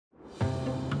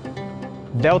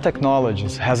Dell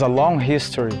Technologies has a long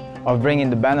history of bringing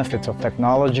the benefits of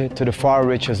technology to the far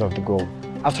reaches of the globe.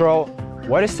 After all,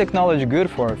 what is technology good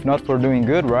for if not for doing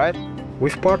good, right?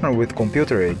 We've partnered with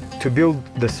ComputerAid to build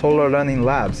the solar learning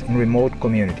labs in remote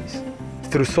communities.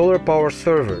 Through solar power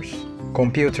servers,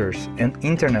 computers, and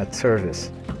internet service,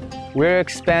 we're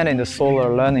expanding the solar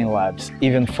learning labs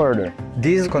even further.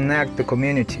 These connect the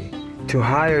community to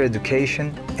higher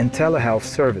education and telehealth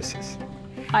services.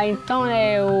 Então,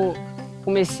 eu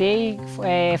comecei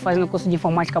fazendo curso de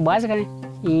informática básica, né?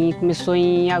 E começou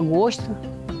em agosto.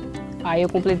 Aí eu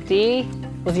completei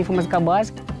curso de informática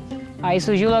básica. Aí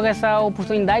surgiu logo essa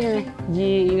oportunidade, né,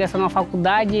 de ingressar numa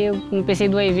faculdade. Eu pensei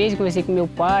 2 vezes, conversei com meu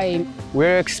pai.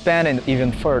 We're expanding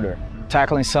even further,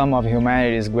 tackling some of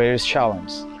humanity's greatest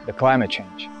challenges, the climate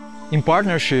change. In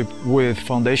partnership with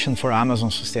Foundation for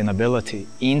Amazon Sustainability,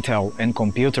 Intel, and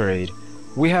ComputerAid,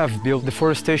 we have built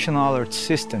deforestation alert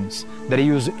systems that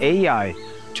use AI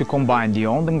to combine the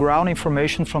on-the-ground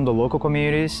information from the local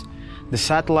communities, the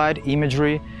satellite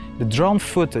imagery, the drone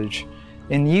footage,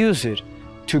 and use it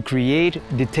to create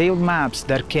detailed maps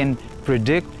that can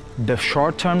predict the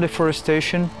short-term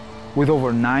deforestation with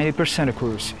over 90%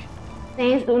 accuracy.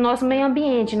 Tem o nosso meio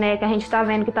ambiente, né, que a gente está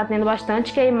vendo que está tendo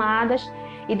bastante queimadas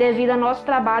e devido ao nosso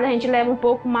trabalho a gente leva um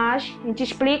pouco mais, a gente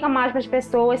explica mais para as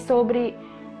pessoas sobre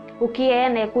o que é,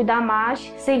 né, cuidar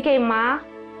mais, sem queimar,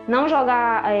 não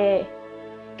jogar,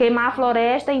 queimar a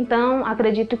floresta, então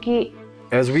acredito que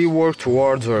As we work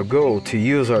towards our goal to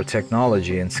use our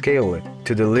technology and scale it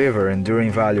to deliver enduring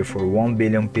value for 1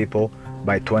 billion people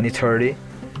by 2030,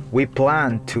 we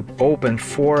plan to open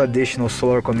 4 additional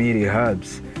solar community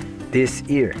hubs this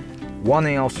year, 1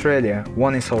 in Australia,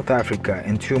 1 in South Africa,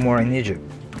 and 2 more in Egypt.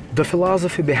 The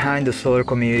philosophy behind the solar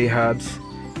community hubs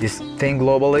is think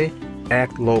globally,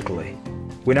 act locally.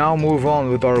 We now move on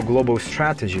with our global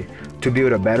strategy to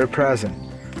build a better present,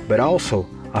 but also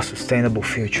a sustainable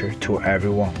future to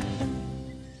everyone.